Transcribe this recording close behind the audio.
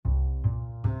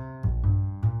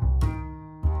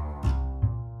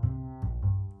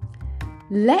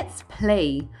Let's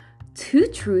play Two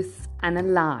Truths and a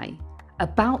Lie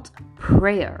about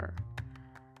prayer.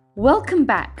 Welcome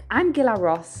back. I'm Gila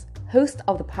Ross, host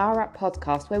of the Power Up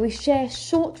podcast, where we share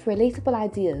short, relatable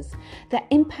ideas that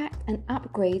impact and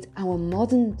upgrade our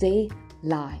modern day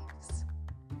lives.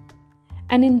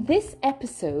 And in this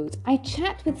episode, I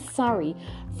chat with Sari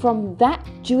from That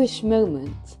Jewish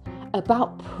Moment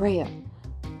about prayer.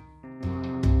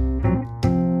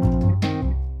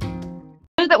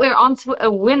 That we're on to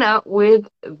a winner with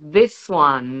this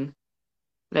one.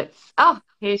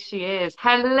 Here she is.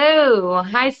 Hello.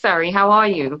 Hi, Sari. How are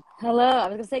you? Hello. I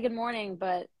was going to say good morning,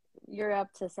 but you're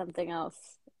up to something else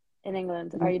in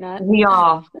England, are you not? We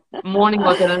are. Morning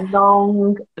was a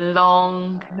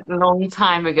long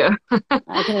time ago.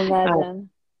 I can imagine.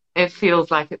 It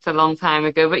feels like it's a long time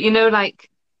ago. But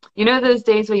those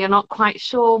days where you're not quite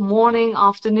sure, morning,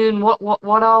 afternoon, what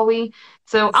are we?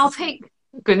 So I'll take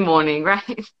good morning,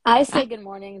 right? I say good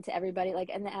morning to everybody, like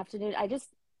in the afternoon.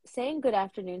 Saying good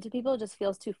afternoon to people just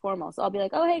feels too formal. So I'll be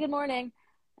like, oh, hey, good morning.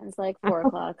 And it's like 4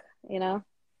 o'clock, you know?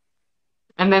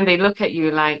 And then they look at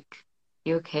you like,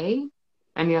 you okay?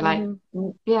 And you're like,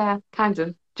 yeah, kind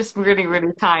of. Just really,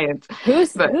 really tired. Who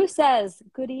says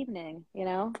good evening,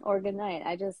 or good night?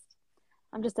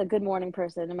 I'm just a good morning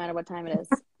person, no matter what time it is.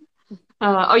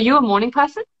 Are you a morning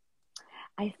person?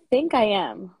 I think I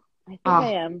am.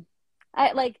 I am.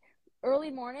 I like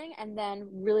early morning and then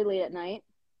really late at night.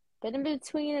 But in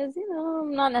between is,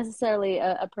 I'm not necessarily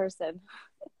a person.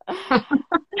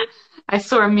 I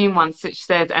saw a meme once which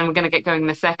said, and we're going to get going in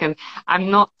a second, I'm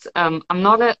not a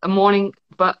morning,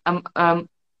 but I'm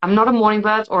not a morning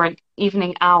bird or an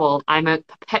evening owl. I'm a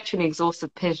perpetually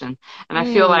exhausted pigeon, and I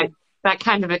feel like that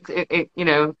kind of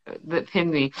that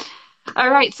pinned me.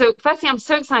 All right, so firstly, I'm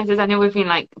so excited. I know we've been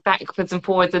like backwards and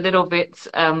forwards a little bit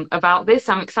about this.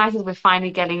 I'm excited we're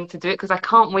finally getting to do it because I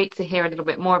can't wait to hear a little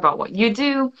bit more about what you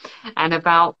do and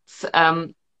about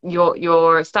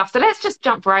your stuff. So let's just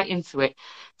jump right into it.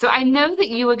 So I know that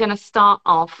you were going to start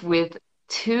off with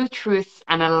two truths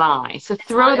and a lie. So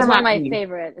throw them at me. It's one of my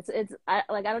favorite.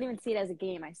 I don't even see it as a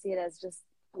game. I see it as just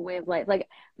a way of life. Like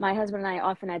my husband and I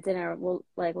often at dinner we'll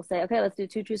say, okay, let's do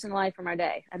two truths and a lie from our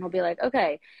day, and we'll be like,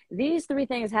 okay, these three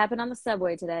things happened on the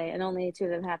subway today, and only two of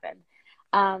them happened.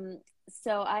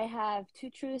 So I have two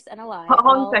truths and a lie. Hold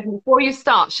on a second. Before you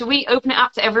start, should we open it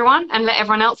up to everyone and let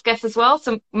everyone else guess as well?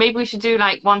 So maybe we should do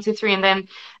like 1, 2, 3, and then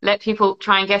let people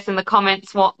try and guess in the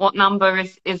comments what number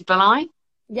is the lie.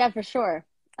 Yeah, for sure.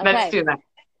 Okay. Let's do that.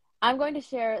 I'm going to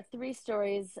share 3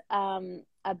 stories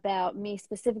about me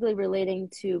specifically relating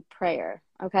to prayer.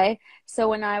 Okay. So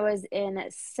when I was in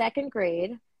 2nd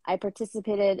grade, I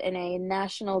participated in a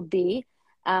national bee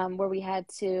where we had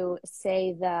to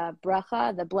say the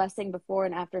bracha, the blessing before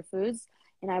and after foods.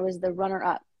 And I was the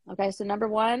runner-up. Okay. So number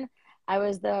 1, I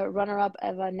was the runner-up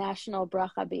of a national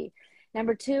bracha bee.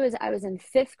 Number 2 is I was in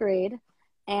 5th grade,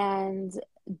 and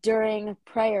during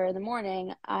prayer in the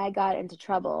morning, I got into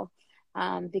trouble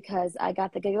because I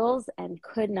got the giggles and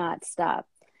could not stop.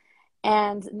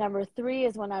 And number 3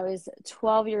 is when I was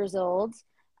 12 years old.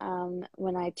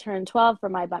 When I turned 12 for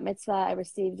my bat mitzvah, I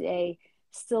received a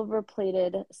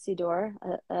silver-plated siddur,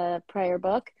 a prayer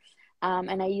book,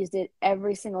 and I used it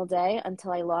every single day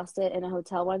until I lost it in a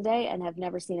hotel one day and have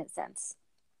never seen it since.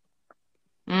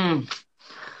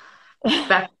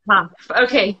 That's tough.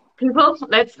 Okay, people,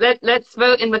 let's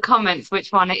vote in the comments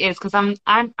which one it is, because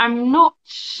I'm not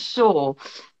sure.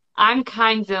 I'm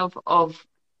kind of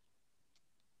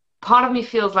part of me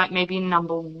feels like maybe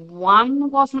number 1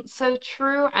 wasn't so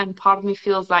true, and part of me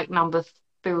feels like number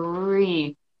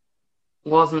 3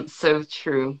 wasn't so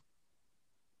true.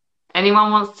 Anyone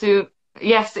wants to?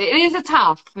 Yes, it is a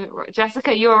tough.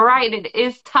 Jessica, you're right. It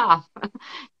is tough.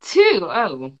 2.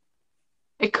 Oh.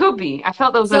 It could be. I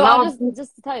felt there was a lot. So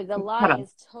just to tell you, the lie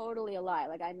is totally a lie.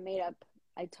 Like I made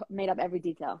up every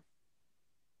detail.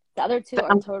 The other 2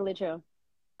 are totally true.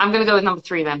 I'm gonna go with number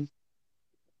 3 then.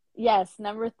 Yes,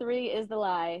 number 3 is the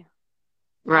lie.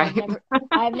 Right.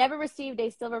 I've never received a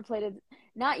silver-plated,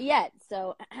 not yet.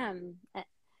 So,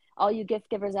 all you gift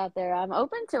givers out there, I'm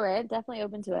open to it. Definitely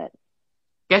open to it.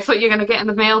 Guess what you're gonna get in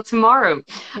the mail tomorrow.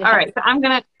 Yeah. All right, so I'm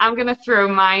gonna throw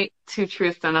my 2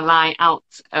 truths and a lie out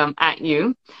at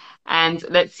you, and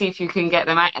let's see if you can get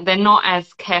them. They're not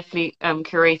as carefully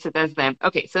curated as them.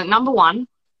 Okay, so number 1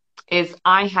 is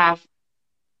I have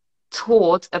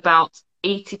taught about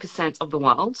 80% of the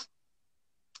world.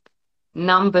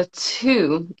 Number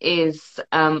 2 is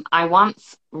I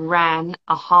once ran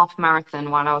a half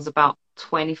marathon while I was about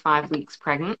 25 weeks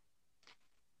pregnant.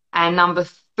 And number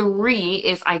 3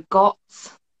 is I got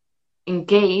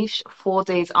engaged 4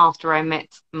 days after I met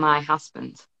my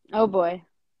husband. Oh boy.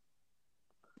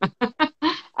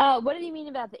 What do you mean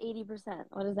about the 80%?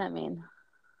 What does that mean?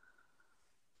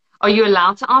 Are you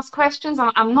allowed to ask questions?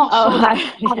 I'm not Oh, sure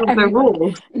that's part of the everybody.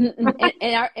 rules.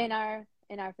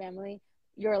 In our family,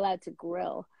 you're allowed to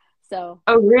grill. So,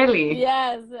 Oh, really?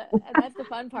 yes, and that's the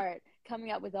fun part,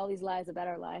 coming up with all these lies about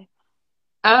our lie.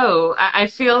 Oh, I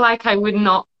feel like I would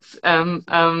not.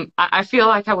 I feel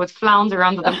like I would flounder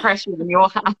under the pressure in your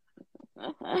house.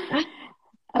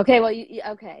 Okay, well,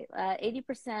 okay,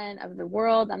 80% of the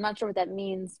world. I'm not sure what that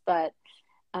means, but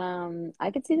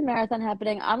I could see the marathon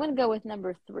happening. I'm gonna go with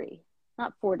number three,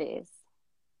 not 4 days.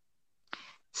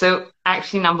 So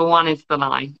actually, number one is the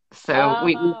lie. So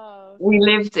Oh, we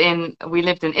lived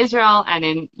in Israel and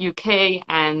in UK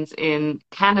and in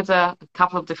Canada, a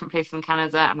couple of different places in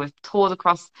Canada, and we've toured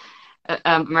across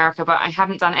America, but I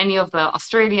haven't done any of the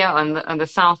Australia and the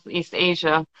Southeast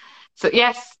Asia. So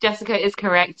yes, Jessica is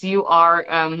correct. You are.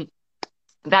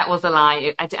 That was a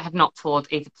lie. I have not toured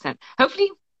 80%.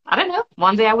 Hopefully, I don't know.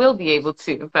 One day I will be able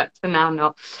to, but for now,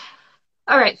 not.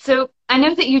 All right. So I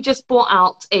know that you just brought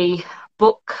out a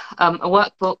book, a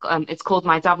workbook. It's called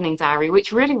My Davening Diary,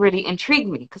 which really, really intrigued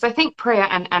me because I think prayer,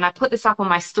 and I put this up on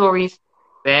my stories.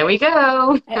 There we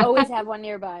go. I always have one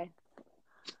nearby.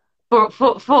 For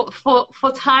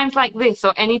times like this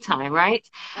or any time, right?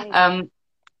 Anytime. Um,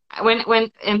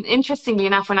 when interestingly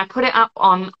enough, when I put it up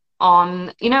on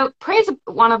prayer is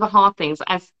one of the hard things.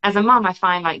 As a mom, I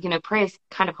find like prayer is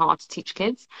kind of hard to teach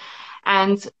kids,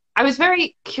 and I was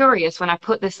very curious when I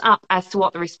put this up as to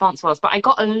what the response was. But I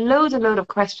got a load of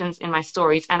questions in my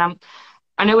stories, and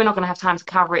I know we're not going to have time to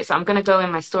cover it, so I'm going to go in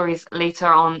my stories later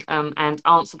on and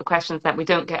answer the questions that we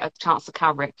don't get a chance to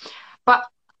cover it. But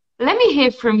let me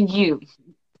hear from you,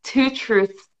 two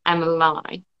truths and a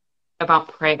lie about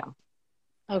prayer.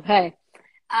 Okay.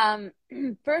 Um,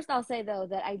 First, I'll say though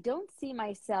that I don't see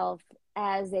myself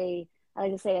as I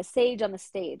like to say, a sage on the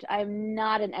stage. I'm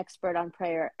not an expert on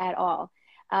prayer at all.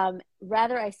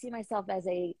 Rather, I see myself as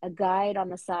a guide on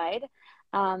the side.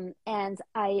 And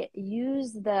I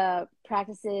use the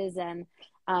practices and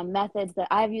methods that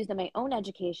I've used in my own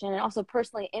education and also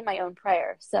personally in my own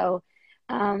prayer. So,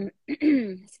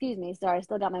 excuse me, sorry, I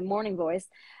still got my morning voice.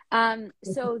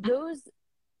 So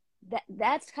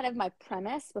that's kind of my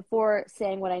premise before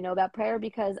saying what I know about prayer,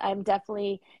 because I'm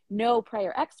definitely no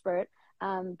prayer expert.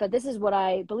 But this is what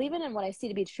I believe in and what I see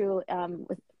to be true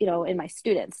with in my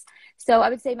students. So I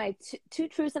would say my two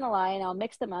truths and a lie, and I'll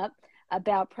mix them up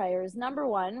about prayers. Number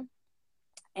one,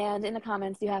 and in the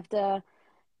comments you have to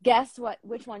guess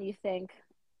which one you think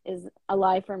is a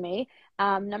lie for me.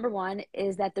 Number one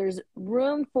is that there's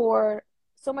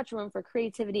so much room for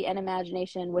creativity and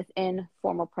imagination within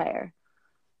formal prayer.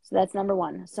 So that's number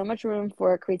one. So much room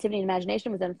for creativity and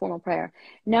imagination within formal prayer.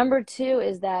 Number two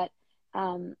is that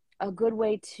a good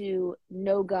way to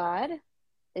know God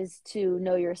is to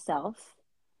know yourself.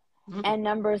 Mm-hmm. And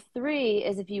number three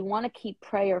is, if you want to keep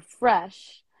prayer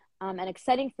fresh and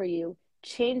exciting for you,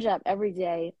 change up every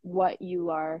day what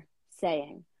you are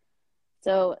saying.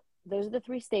 So those are the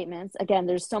three statements. Again,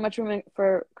 there's so much room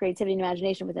for creativity and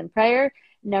imagination within prayer.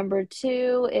 Number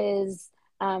two is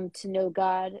to know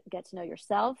God, get to know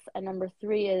yourself. And number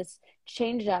three is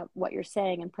change up what you're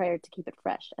saying in prayer to keep it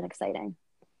fresh and exciting.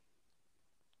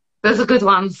 Those are good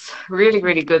ones, really,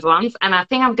 really good ones. And I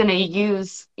think I'm going to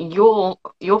use your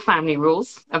family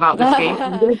rules about this game.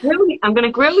 I'm going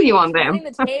to grill you on them.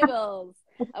 Spinning the tables.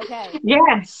 Okay.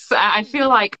 Yes, I feel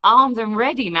like armed and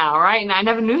ready now, right? And I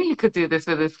never knew you could do this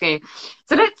with this game.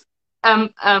 So let's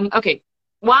okay.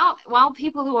 While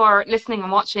people who are listening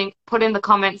and watching put in the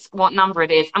comments what number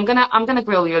it is, I'm gonna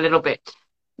grill you a little bit.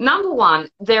 Number one,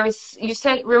 you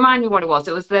said, remind me what it was.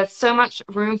 It was there's so much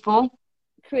room for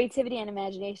Creativity and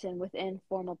imagination within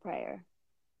formal prayer.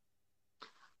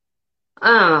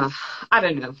 uh I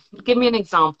don't know. Give me an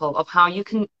example of how you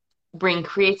can bring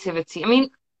creativity. I mean,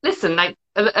 listen, like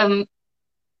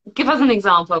give us an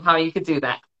example of how you could do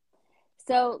that.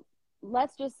 So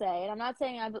let's just say, and I'm not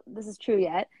saying this is true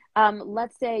yet.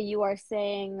 Let's say you are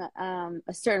saying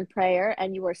a certain prayer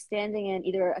and you are standing in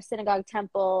either a synagogue,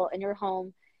 temple, in your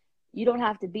home. You don't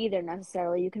have to be there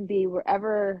necessarily. You can be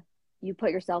wherever you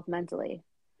put yourself mentally.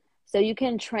 So you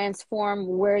can transform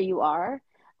where you are.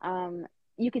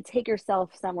 You could take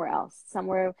yourself somewhere else,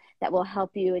 somewhere that will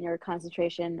help you in your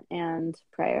concentration and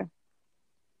prayer.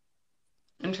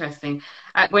 Interesting.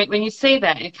 When you say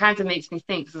that, it kind of makes me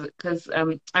think because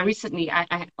I recently,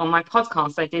 on my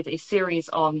podcast, I did a series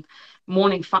on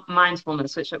morning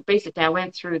mindfulness, which basically I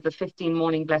went through the 15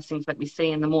 morning blessings that we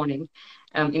say in the morning,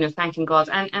 thanking God.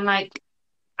 And like,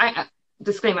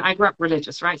 disclaimer, I grew up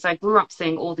religious, right? So I grew up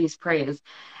saying all these prayers,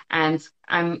 and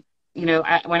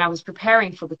when I was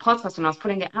preparing for the podcast, when I was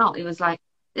putting it out, it was like,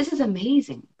 this is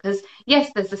amazing. Because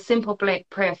yes, there's a simple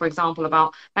prayer, for example,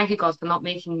 about thank you, God, for not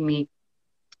making me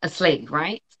a slave,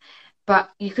 right? But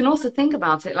you can also think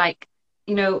about it like,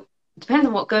 depends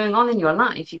on what's going on in your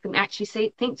life. You can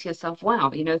actually think to yourself,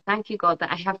 wow, thank you, God,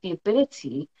 that I have the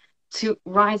ability to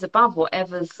rise above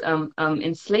whatever's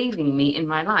enslaving me in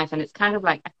my life. And it's kind of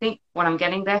like, I think what I'm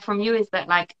getting there from you is that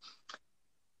like,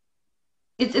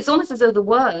 it's almost as though the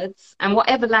words and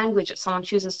whatever language that someone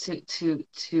chooses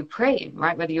to pray in,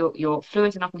 right? Whether you're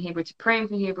fluent enough in Hebrew to pray in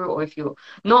Hebrew, or if you're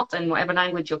not, and whatever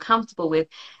language you're comfortable with,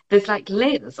 there's like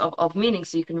layers of meaning.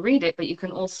 So you can read it, but you can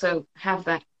also have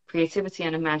that creativity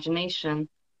and imagination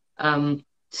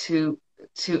to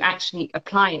actually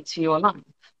apply it to your life.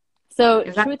 So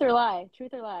truth or lie?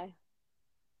 Truth or lie?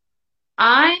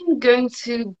 I'm going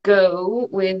to go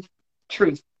with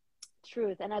truth.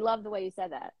 Truth. And I love the way you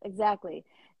said that. Exactly.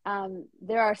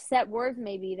 There are set words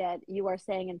maybe that you are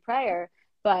saying in prayer,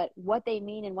 but what they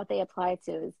mean and what they apply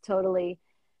to is totally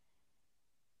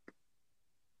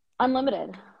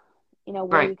unlimited, where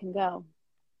right. you can go.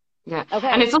 Yeah. Okay.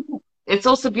 And it's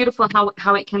also beautiful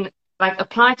how it can like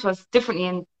apply to us differently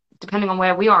in depending on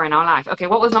where we are in our life. Okay,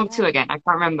 what was number 2 again? I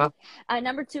can't remember.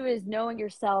 Number 2 is knowing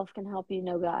yourself can help you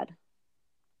know God.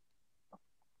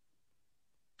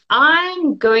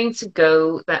 I'm going to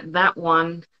go that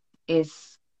one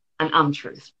is an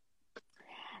untruth.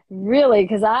 Really?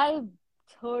 Because I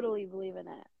totally believe in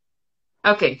it.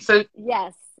 Okay, so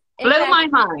yes. Blow my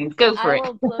mind. Go for it. I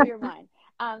will blow your mind.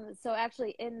 So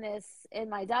actually in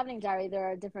my davening diary,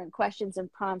 there are different questions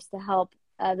and prompts to help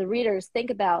the readers think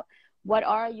about what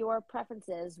are your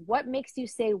preferences? What makes you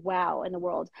say wow in the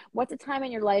world? What's a time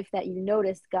in your life that you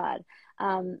noticed God?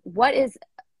 What is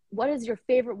your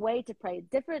favorite way to pray?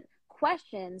 Different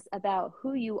questions about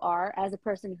who you are as a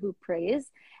person who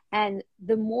prays. And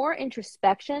the more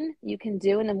introspection you can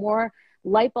do and the more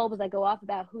light bulbs that go off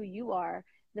about who you are,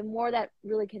 the more that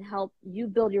really can help you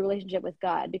build your relationship with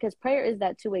God, because prayer is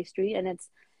that two-way street, and it's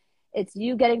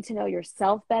you getting to know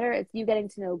yourself better. It's you getting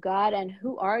to know God, and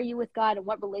who are you with God, and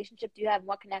what relationship do you have, and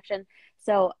what connection.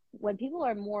 So when people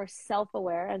are more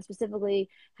self-aware, and specifically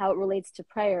how it relates to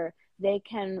prayer, they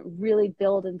can really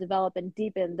build and develop and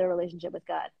deepen their relationship with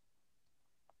God.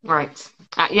 Right.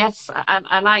 Yes,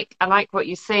 I like what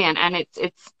you say, and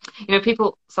it's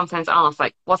people sometimes ask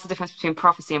like, what's the difference between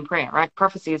prophecy and prayer, right?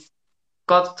 Prophecy is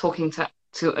God talking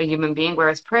to a human being,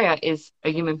 whereas prayer is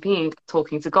a human being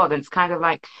talking to God. And it's kind of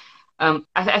like,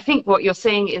 I think what you're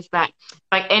saying is that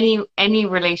like any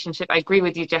relationship, I agree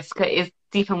with you, Jessica, is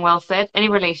deep and well said. Any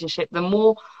relationship, the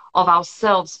more of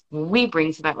ourselves we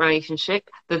bring to that relationship,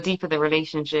 the deeper the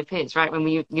relationship is, right? When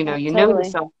we, know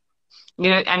yourself,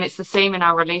 and it's the same in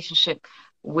our relationship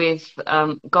with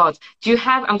God.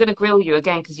 I'm going to grill you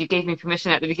again because you gave me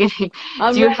permission at the beginning.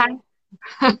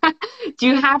 Do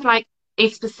you have like a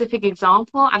specific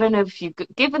example? I don't know if you could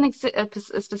give a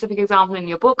specific example in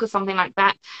your book or something like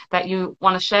that you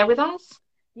want to share with us.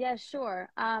 Yeah, sure.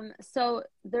 So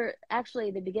the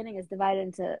beginning is divided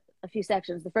into a few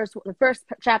sections. The first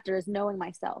chapter is knowing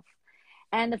myself,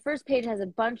 and the first page has a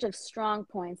bunch of strong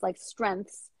points like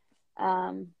strengths.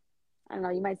 I don't know,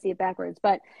 you might see it backwards,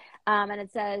 but and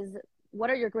it says, what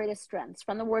are your greatest strengths?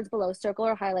 From the words below, circle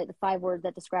or highlight the 5 words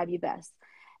that describe you best.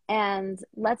 And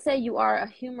let's say you are a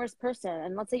humorous person,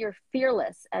 and let's say you're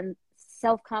fearless and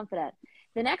self-confident.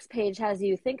 The next page has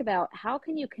you think about how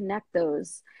can you connect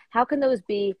those? How can those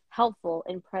be helpful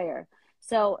in prayer?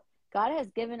 So God has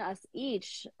given us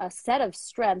each a set of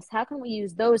strengths. How can we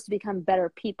use those to become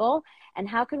better people? And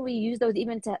how can we use those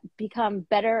even to become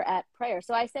better at prayer?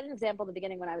 So I said an example at the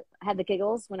beginning when I had the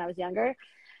giggles when I was younger.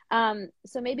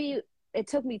 So maybe it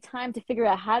took me time to figure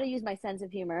out how to use my sense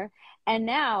of humor. And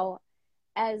now,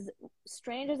 as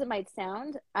strange as it might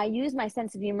sound, I use my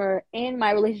sense of humor in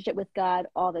my relationship with God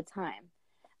all the time.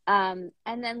 And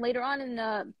then later on in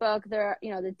the book, there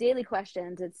are, the daily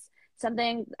questions. It's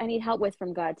something I need help with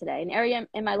from God today, an area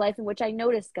in my life in which I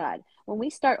notice God. When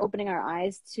we start opening our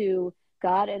eyes to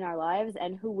God in our lives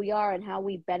and who we are and how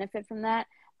we benefit from that,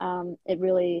 it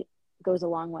really goes a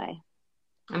long way.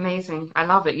 Amazing. I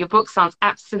love it. Your book sounds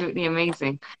absolutely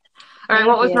amazing. All right,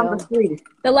 what was number 3?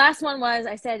 The last one was,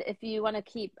 I said, if you want to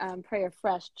keep prayer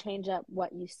fresh, change up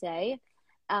what you say.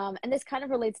 And this kind of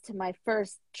relates to my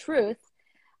first truth.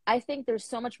 I think there's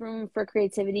so much room for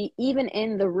creativity, even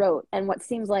in the rote and what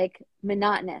seems like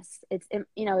monotonous.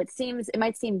 It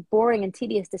might seem boring and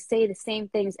tedious to say the same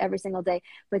things every single day,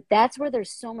 but that's where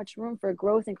there's so much room for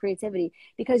growth and creativity,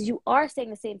 because you are saying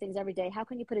the same things every day. How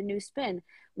can you put a new spin?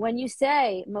 When you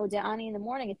say Modeh Ani in the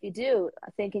morning, if you do,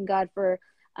 thanking God for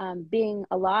being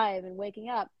alive and waking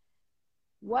up,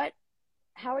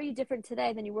 how are you different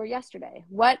today than you were yesterday?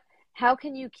 How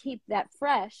can you keep that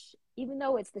fresh, even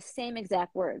though it's the same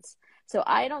exact words? So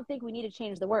I don't think we need to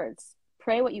change the words.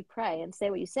 Pray what you pray and say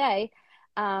what you say.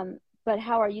 But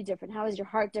how are you different? How is your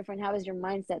heart different? How is your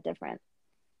mindset different?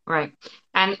 Right.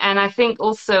 And I think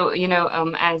also,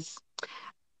 as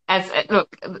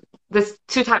look, there's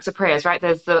two types of prayers, right?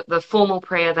 There's the formal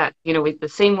prayer that, with the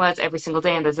same words every single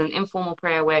day, and there's an informal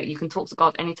prayer where you can talk to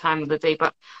God any time of the day.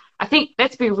 But I think,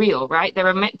 let's be real, right? There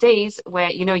are days where,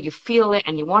 you feel it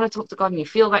and you want to talk to God and you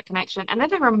feel that connection. And then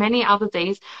there are many other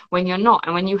days when you're not.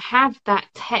 And when you have that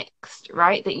text,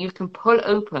 right, that you can pull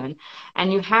open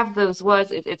and you have those words,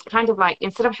 it's kind of like,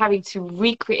 instead of having to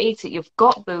recreate it, you've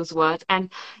got those words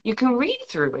and you can read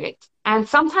through it. And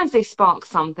sometimes they spark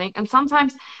something, and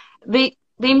sometimes they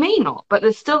may not, but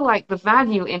there's still like the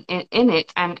value in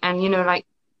it. And like,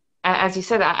 as you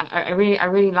said, I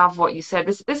really love what you said.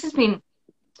 This has been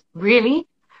really,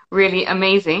 really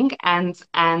amazing. And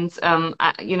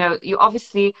you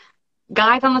obviously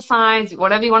guide on the sides,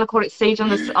 whatever you want to call it, sage on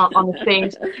the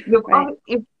stage. Right.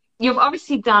 You've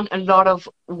obviously done a lot of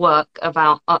work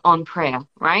on prayer,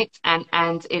 right?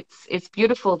 And it's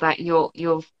beautiful that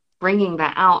you're bringing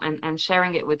that out and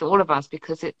sharing it with all of us,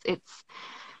 because it's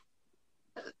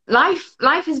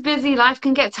life is busy, life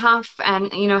can get tough,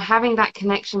 and having that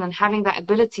connection and having that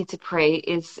ability to pray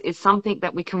is something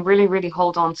that we can really, really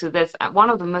hold on to. There's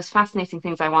one of the most fascinating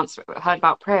things I once heard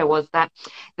about prayer was that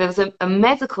there was a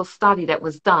medical study that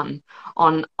was done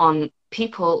on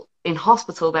people in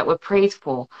hospital that were prayed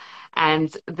for,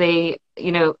 and they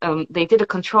did a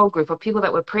control group of people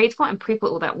that were prayed for and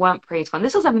people that weren't prayed for. And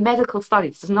this was a medical study,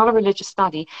 this is not a religious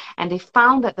study, and they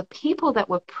found that the people that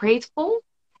were prayed for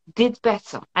did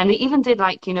better. And they even did,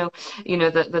 like,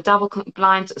 the double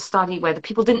blind study where the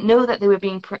people didn't know that they were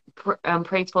being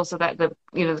prayed for, so that the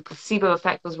placebo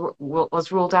effect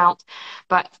was ruled out.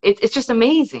 But it's just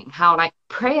amazing how, like,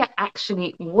 prayer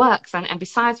actually works. And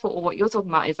besides what you're talking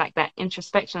about is like that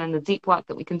introspection and the deep work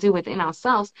that we can do within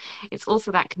ourselves, it's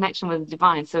also that connection with the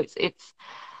divine. So it's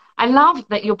I love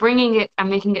that you're bringing it and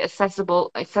making it accessible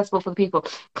for the people.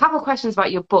 A couple of questions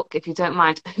about your book, if you don't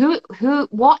mind.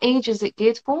 What age is it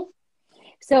geared for?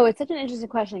 So it's such an interesting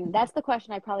question. That's the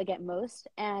question I probably get most.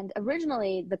 And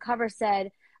originally, the cover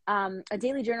said, a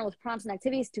daily journal with prompts and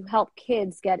activities to help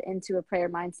kids get into a prayer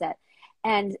mindset.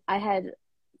 And I had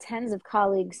tens of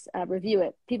colleagues review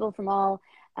it, people from all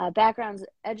backgrounds,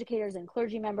 educators and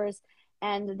clergy members.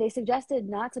 And they suggested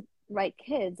not to write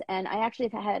kids. And I actually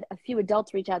have had a few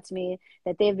adults reach out to me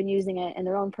that they've been using it in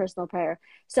their own personal prayer.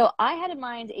 So I had in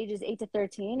mind ages 8 to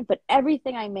 13, but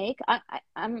everything I make,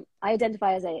 I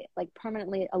identify as a like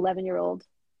permanently 11-year-old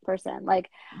person.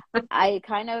 Like I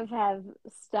kind of have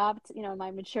stopped,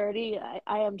 my maturity.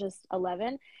 I am just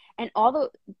 11. And all the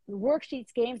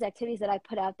worksheets, games, activities that I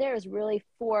put out there is really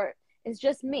it's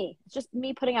just me. It's just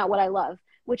me putting out what I love,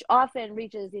 which often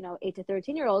reaches, 8 to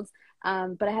 13-year-olds.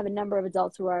 But I have a number of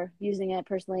adults who are using it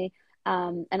personally,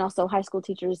 and also high school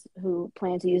teachers who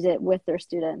plan to use it with their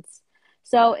students.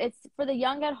 So it's for the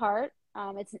young at heart.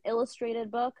 It's an illustrated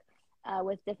book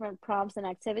with different prompts and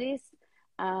activities.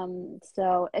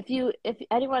 So if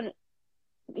anyone,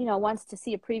 wants to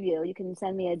see a preview, you can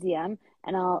send me a DM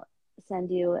and I'll send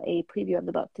you a preview of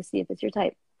the book to see if it's your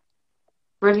type.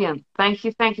 Brilliant. Thank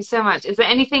you so much. Is there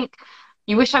anything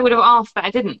you wish I would have asked that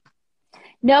I didn't?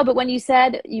 No, but when you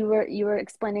said you were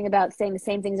explaining about saying the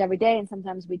same things every day, and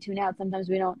sometimes we tune out, sometimes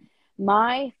we don't.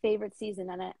 My favorite season,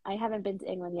 and I haven't been to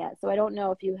England yet, so I don't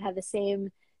know if you have the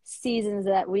same seasons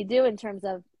that we do in terms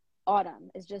of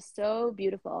autumn. It's just so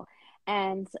beautiful.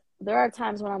 And there are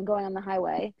times when I'm going on the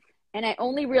highway and I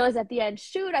only realize at the end,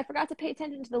 shoot, I forgot to pay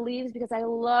attention to the leaves because I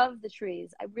love the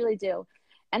trees. I really do.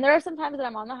 And there are some times that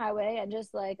I'm on the highway and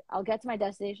just like, I'll get to my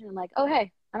destination and like, oh,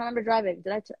 hey, I don't remember driving.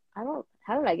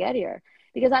 How did I get here?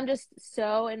 Because I'm just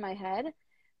so in my head.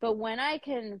 But when I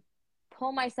can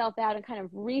pull myself out and kind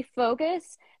of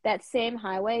refocus, that same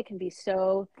highway can be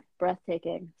so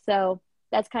breathtaking. So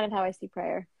that's kind of how I see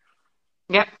prayer.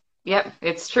 Yep.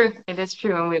 It's true. It is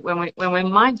true. And when we're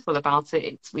mindful about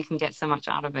it, we can get so much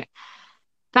out of it.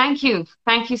 Thank you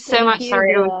so much,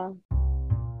 Sariel.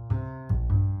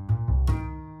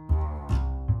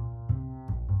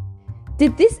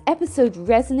 Did this episode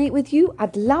resonate with you?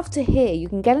 I'd love to hear. You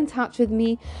can get in touch with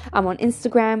me. I'm on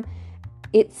Instagram.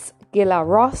 It's Gila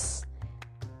Ross.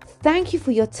 Thank you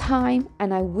for your time,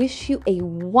 and I wish you a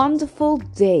wonderful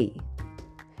day.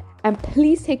 And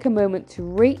please take a moment to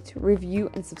rate, review,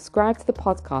 and subscribe to the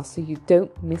podcast so you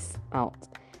don't miss out.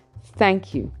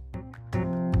 Thank you.